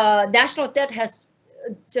 Its national debt has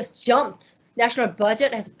just jumped. National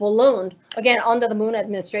budget has ballooned again under the Moon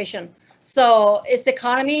administration. So its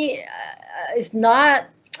economy is not,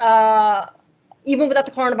 even without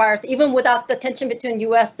the coronavirus, even without the tension between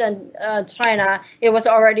U.S. and China, it was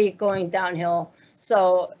already going downhill.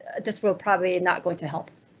 So this will probably not going to help.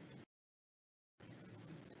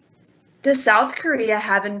 Does South Korea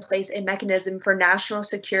have in place a mechanism for national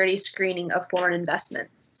security screening of foreign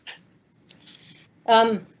investments?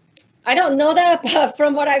 I don't know that, but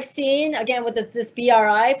from what I've seen, again, with this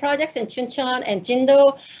BRI projects in Chuncheon and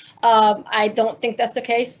Jindo, I don't think that's the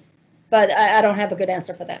case, but I don't have a good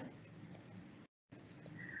answer for that.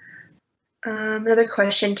 Another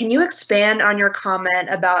question, can you expand on your comment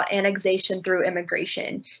about annexation through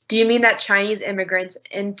immigration? Do you mean that Chinese immigrants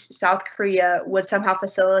in South Korea would somehow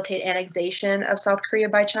facilitate annexation of South Korea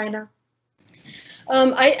by China?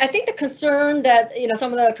 I think the concern that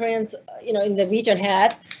some of the Koreans in the region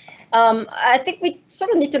had, I think we sort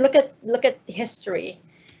of need to look at history.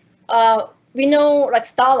 We know, like,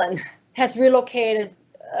 Stalin has relocated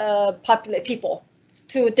people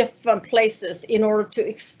to different places in order to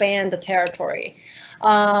expand the territory.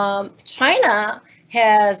 China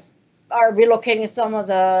are relocating some of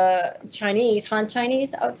the Han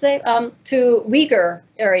Chinese, I would say, to Uyghur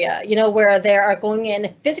area, where they are going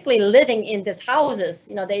in physically living in these houses.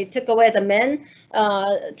 They took away the men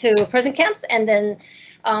to prison camps, and then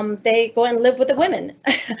they go and live with the women.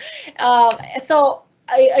 So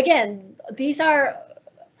again, these are,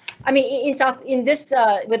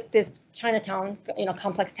 with this Chinatown,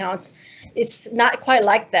 complex towns, it's not quite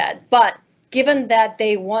like that. But given that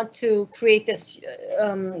they want to create this,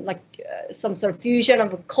 some sort of fusion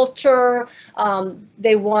of a culture,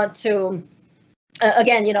 they want to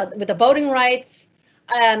again, with the voting rights,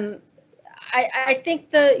 I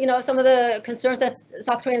think some of the concerns that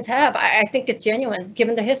South Koreans have, I think it's genuine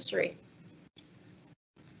given the history.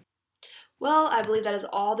 Well, I believe that is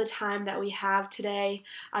all the time that we have today.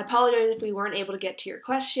 I apologize if we weren't able to get to your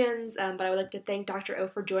questions, but I would like to thank Dr. O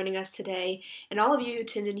for joining us today and all of you who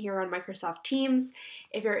tuned in here on Microsoft Teams.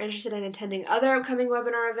 If you're interested in attending other upcoming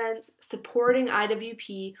webinar events, supporting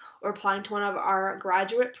IWP, or applying to one of our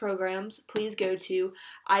graduate programs, please go to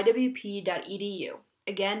iwp.edu.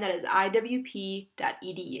 Again, that is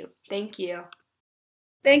iwp.edu. Thank you.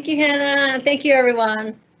 Thank you, Hannah. Thank you,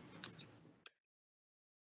 everyone.